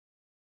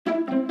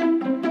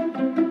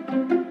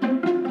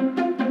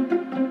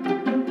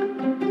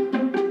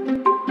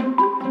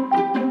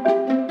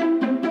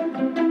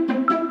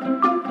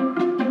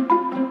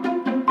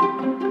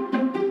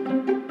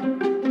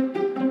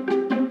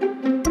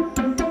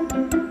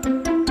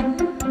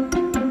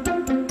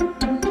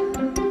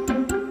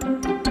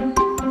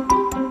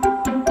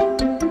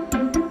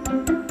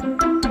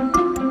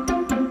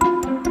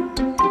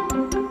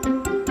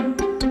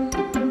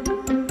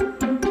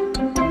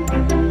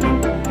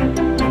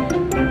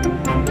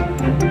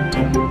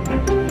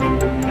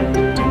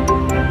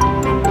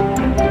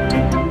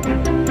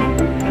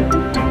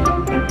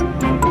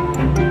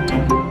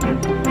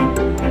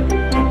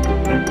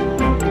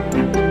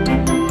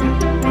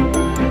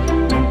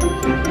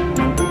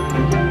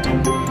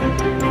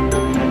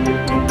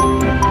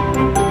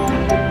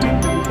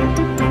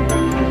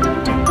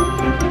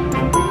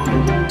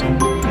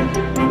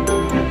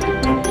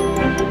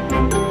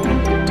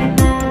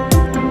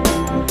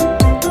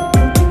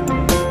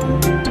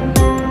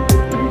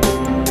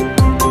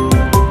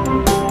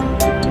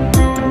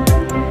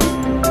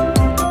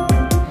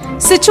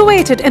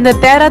Situated in the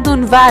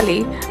Dehradun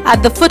Valley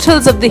at the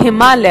foothills of the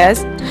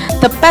Himalayas,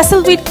 the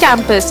Pestle Weed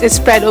campus is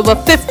spread over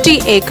 50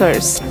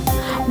 acres.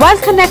 While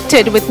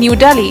connected with New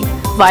Delhi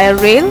via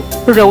rail,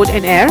 road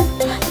and air,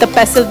 the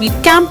Pestle Weed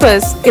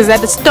campus is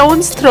at a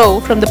stone's throw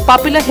from the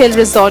popular hill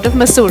resort of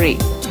Mussoorie.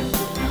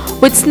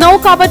 With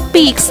snow-covered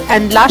peaks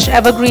and lush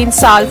evergreen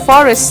Sal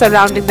Forests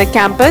surrounding the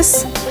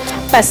campus,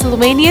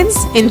 Pennsylvanians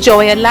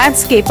enjoy a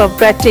landscape of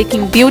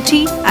breathtaking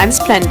beauty and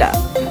splendor.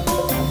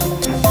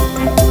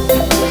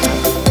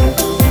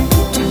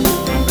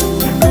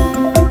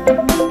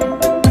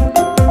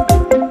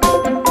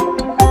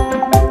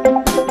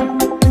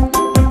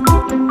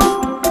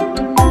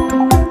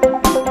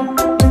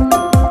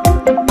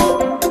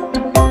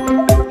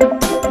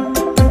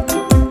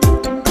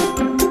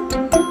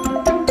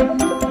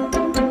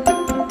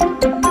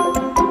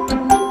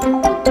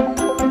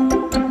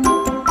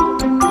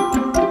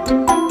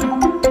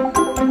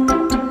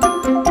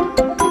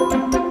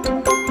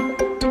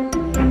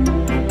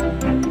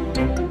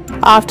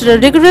 After a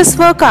rigorous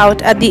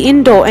workout at the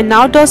indoor and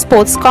outdoor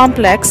sports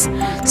complex,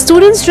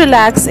 students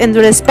relax in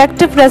their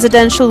respective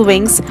residential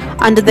wings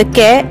under the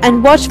care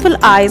and watchful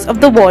eyes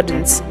of the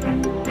wardens.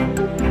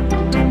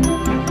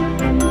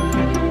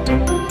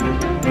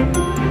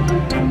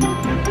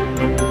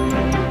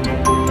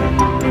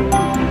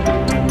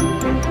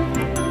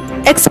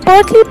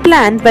 Expertly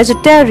planned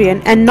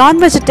vegetarian and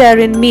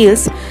non-vegetarian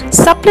meals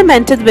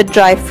supplemented with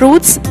dry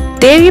fruits,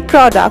 dairy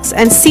products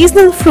and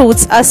seasonal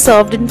fruits are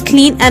served in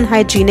clean and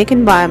hygienic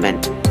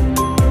environment.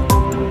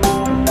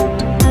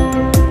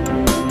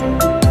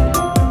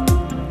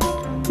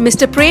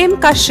 Mr. Prem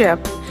Kashyap,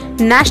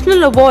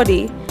 National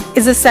Awardee,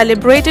 is a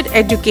celebrated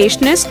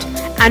educationist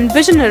and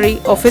visionary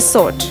of his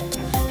sort.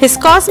 His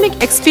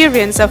cosmic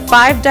experience of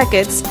 5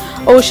 decades,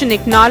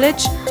 oceanic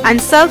knowledge and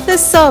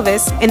selfless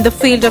service in the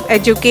field of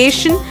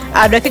education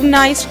are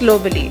recognized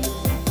globally.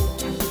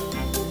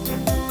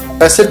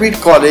 Pestle Weed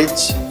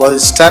College was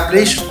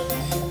established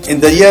in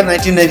the year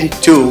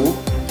 1992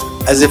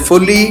 as a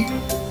fully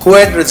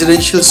co-ed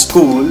residential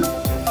school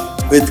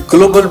with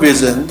global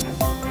vision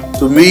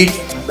to meet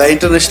the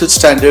international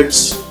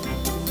standards.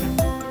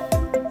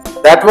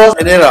 That was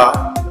an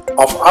era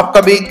of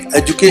upcoming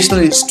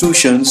educational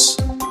institutions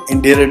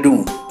in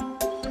Dehradun,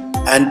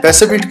 and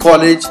Pestle Weed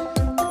College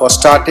was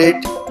started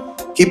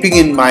keeping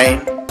in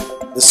mind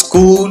the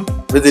school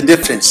with a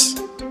difference.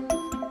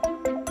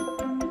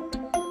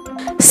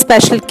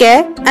 Special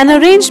care and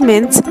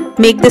arrangements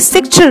make the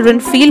sick children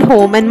feel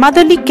home, and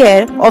motherly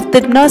care of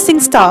the nursing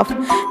staff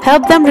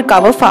help them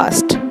recover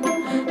fast.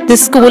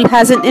 This school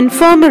has an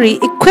infirmary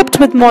equipped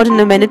with modern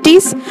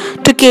amenities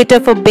to cater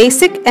for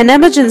basic and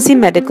emergency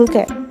medical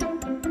care.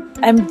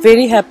 I'm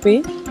very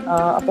happy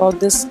about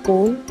this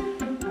school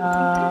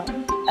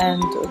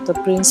and the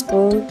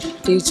principal,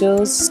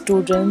 teachers,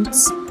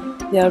 students.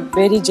 They are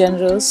very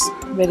generous,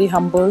 very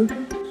humble.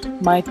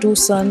 My 2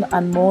 sons,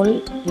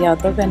 Anmol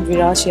Yadav and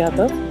Viraj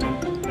Yadav,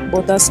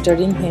 both are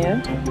studying here,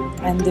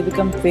 and they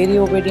become very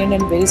obedient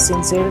and very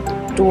sincere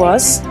to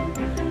us.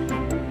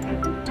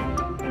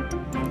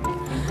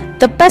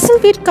 The Pestle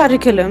Weed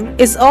curriculum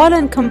is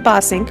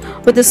all-encompassing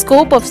with the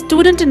scope of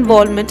student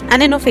involvement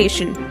and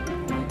innovation.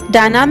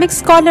 Dynamic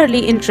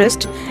scholarly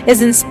interest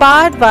is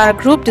inspired via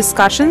group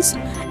discussions,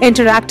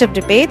 interactive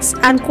debates,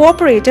 and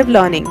cooperative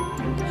learning.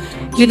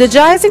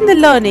 Eulogizing the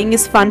learning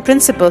is fun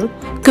principle.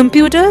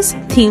 Computers,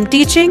 theme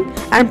teaching,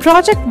 and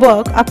project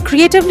work are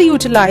creatively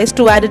utilized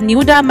to add a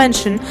new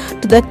dimension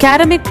to the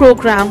academic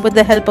program with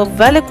the help of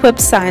well-equipped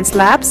science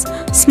labs,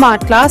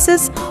 smart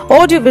classes,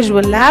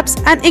 audiovisual labs,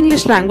 and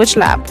English language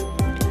lab.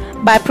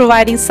 By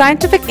providing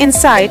scientific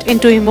insight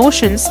into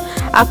emotions,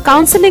 our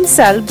counseling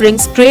cell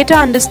brings greater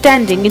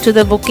understanding into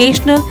the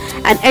vocational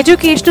and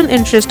educational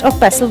interest of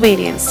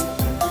Pennsylvanians.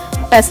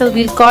 Pestle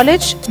Weed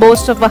College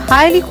boasts of a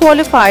highly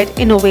qualified,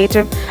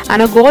 innovative,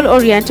 and a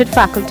goal-oriented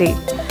faculty.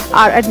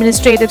 Our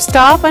administrative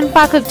staff and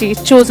faculty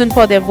chosen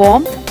for their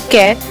warmth,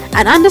 care,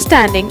 and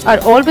understanding are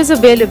always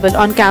available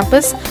on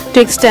campus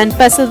to extend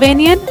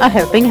Pennsylvanian a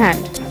helping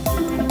hand.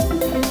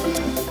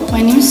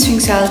 My name is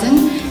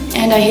Singsalden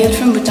and I hail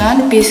from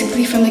Bhutan,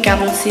 basically from the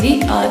capital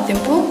city,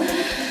 Thimphu.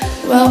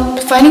 Well,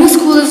 finding a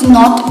school is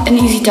not an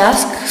easy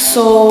task,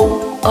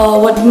 so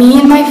what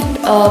me and my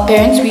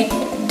parents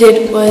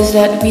did was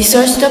that we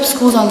searched up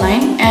schools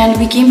online and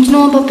we came to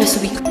know about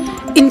Pestle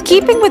Weed. In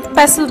keeping with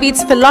Pestle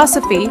Weed's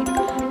philosophy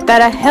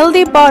that a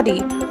healthy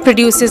body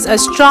produces a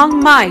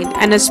strong mind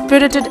and a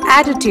spirited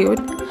attitude,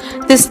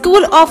 the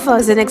school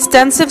offers an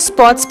extensive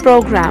sports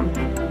program.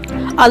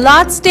 A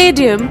large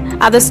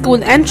stadium at the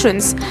school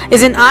entrance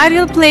is an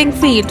ideal playing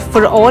field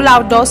for all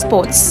outdoor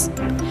sports.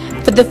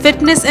 For the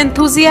fitness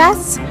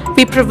enthusiasts,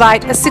 we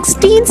provide a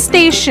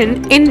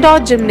 16-station indoor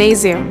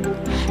gymnasium.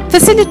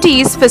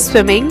 Facilities for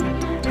swimming,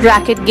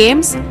 racket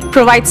games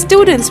provide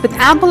students with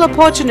ample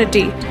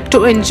opportunity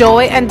to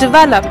enjoy and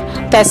develop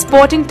their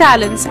sporting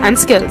talents and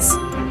skills.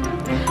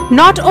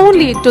 Not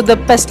only do the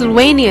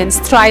Pennsylvanians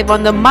thrive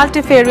on the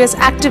multifarious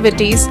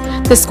activities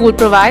the school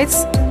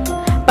provides,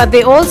 but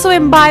they also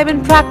imbibe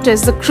and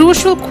practice the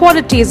crucial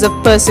qualities of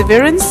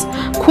perseverance,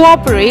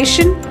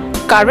 cooperation,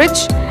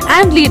 courage,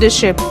 and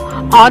leadership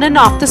on and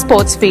off the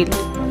sports field.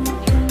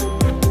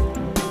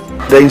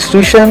 The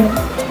institution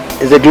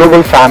is a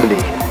global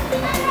family.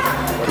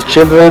 The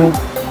children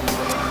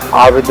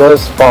are with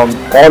us from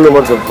all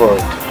over the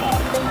world.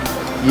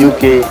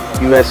 UK,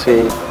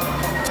 USA,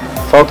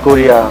 South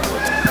Korea,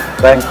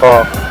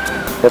 Bangkok,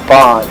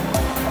 Japan,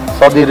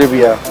 Saudi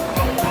Arabia,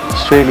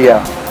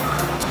 Australia,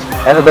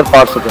 and other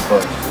parts of the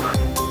world.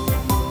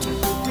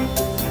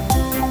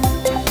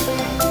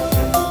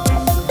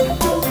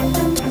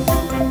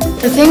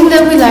 The thing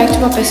that we liked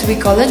about Pestle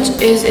Weed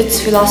College is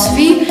its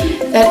philosophy,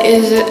 that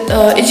is,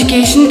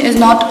 education is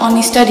not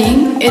only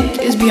studying, it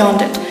is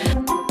beyond it.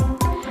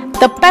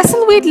 The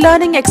Pestle Weed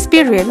learning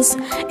experience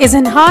is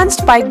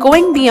enhanced by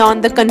going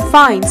beyond the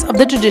confines of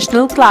the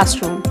traditional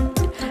classroom.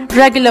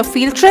 Regular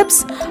field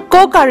trips,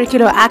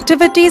 co-curricular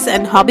activities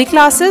and hobby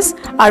classes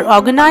are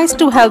organized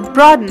to help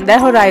broaden their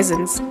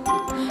horizons.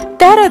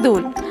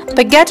 Dehradun,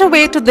 the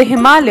getaway to the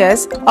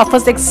Himalayas,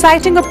 offers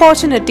exciting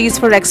opportunities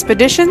for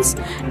expeditions,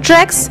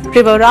 treks,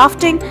 river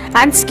rafting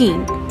and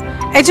skiing.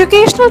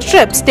 Educational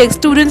trips take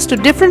students to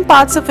different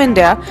parts of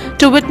India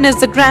to witness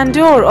the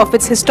grandeur of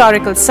its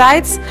historical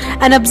sites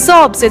and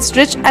absorbs its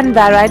rich and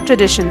varied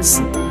traditions.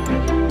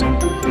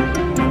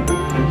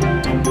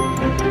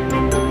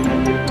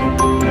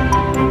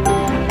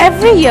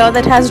 Every year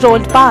that has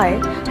rolled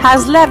by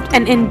has left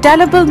an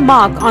indelible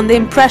mark on the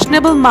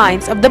impressionable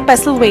minds of the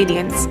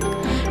Pestlewadians.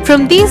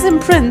 From these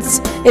imprints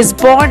is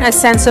born a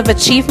sense of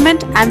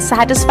achievement and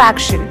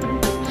satisfaction.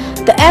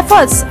 The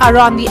efforts are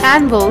on the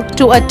anvil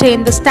to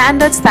attain the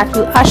standards that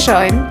will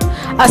usher in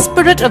a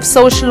spirit of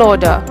social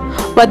order,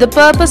 where the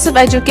purpose of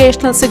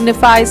educational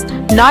signifies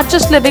not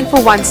just living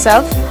for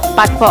oneself,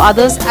 but for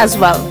others as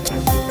well.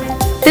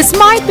 This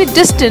might be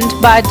distant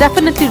but a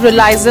definitely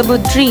realizable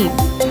dream.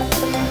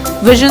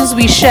 Visions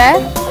we share,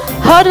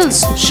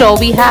 hurdles sure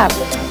we have,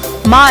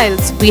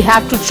 miles we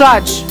have to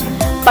trudge,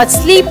 but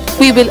sleep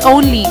we will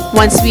only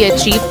once we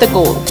achieve the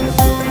goal.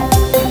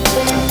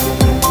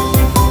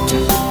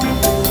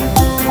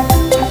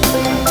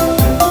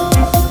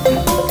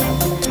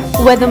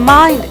 Where the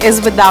mind is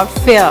without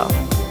fear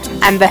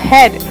and the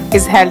head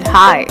is held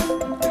high,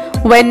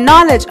 where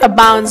knowledge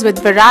abounds with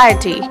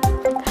variety,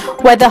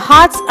 where the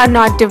hearts are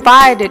not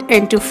divided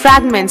into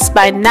fragments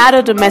by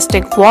narrow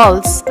domestic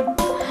walls,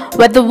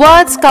 where the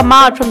words come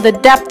out from the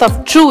depth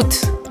of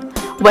truth,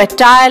 where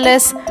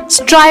tireless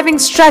striving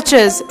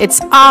stretches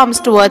its arms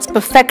towards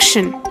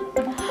perfection,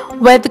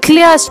 where the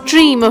clear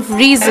stream of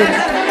reason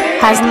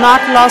has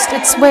not lost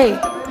its way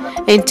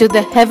into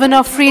the heaven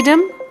of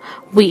freedom,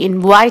 we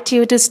invite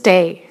you to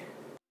stay.